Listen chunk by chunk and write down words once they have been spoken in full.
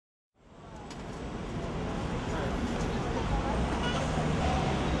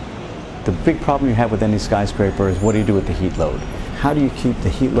The big problem you have with any skyscraper is what do you do with the heat load? How do you keep the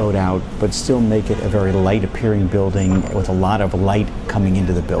heat load out but still make it a very light appearing building with a lot of light coming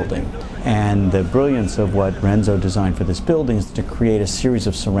into the building? And the brilliance of what Renzo designed for this building is to create a series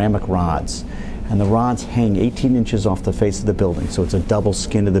of ceramic rods. And the rods hang 18 inches off the face of the building, so it's a double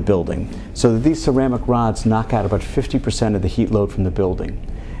skin of the building. So that these ceramic rods knock out about 50% of the heat load from the building.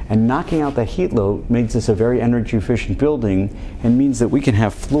 And knocking out that heat load makes this a very energy efficient building and means that we can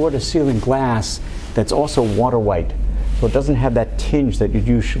have floor to ceiling glass that's also water white. So it doesn't have that tinge that you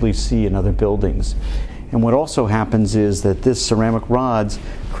usually see in other buildings. And what also happens is that this ceramic rods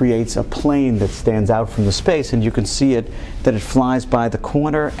creates a plane that stands out from the space, and you can see it that it flies by the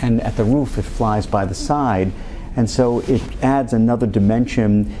corner, and at the roof it flies by the side. And so it adds another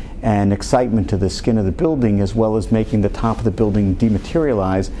dimension and excitement to the skin of the building, as well as making the top of the building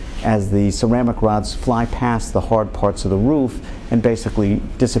dematerialize as the ceramic rods fly past the hard parts of the roof and basically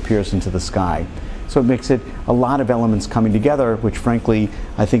disappears into the sky. So it makes it a lot of elements coming together, which frankly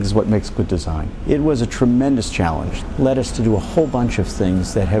I think is what makes good design. It was a tremendous challenge. Led us to do a whole bunch of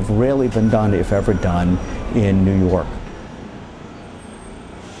things that have rarely been done, if ever done, in New York.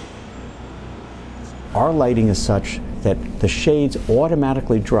 Our lighting is such that the shades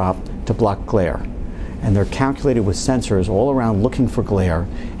automatically drop to block glare. And they're calculated with sensors all around looking for glare,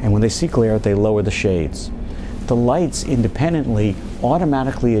 and when they see glare, they lower the shades. The lights independently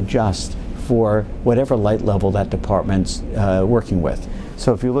automatically adjust for whatever light level that department's working with.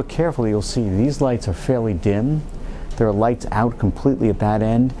 So if you look carefully, you'll see these lights are fairly dim. There are lights out completely at that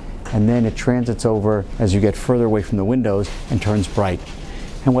end, and then it transits over as you get further away from the windows and turns bright.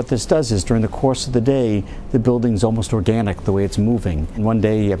 And what this does is during the course of the day, the building's almost organic the way it's moving. And one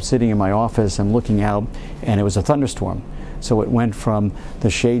day I'm sitting in my office, I'm looking out, and it was a thunderstorm. So it went from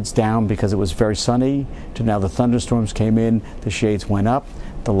the shades down because it was very sunny to now the thunderstorms came in, the shades went up,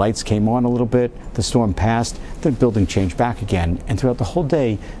 the lights came on a little bit, the storm passed, the building changed back again. And throughout the whole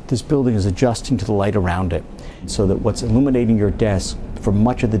day, this building is adjusting to the light around it so that what's illuminating your desk for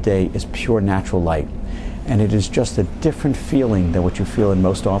much of the day is pure natural light. And it is just a different feeling than what you feel in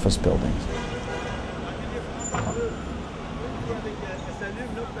most office buildings.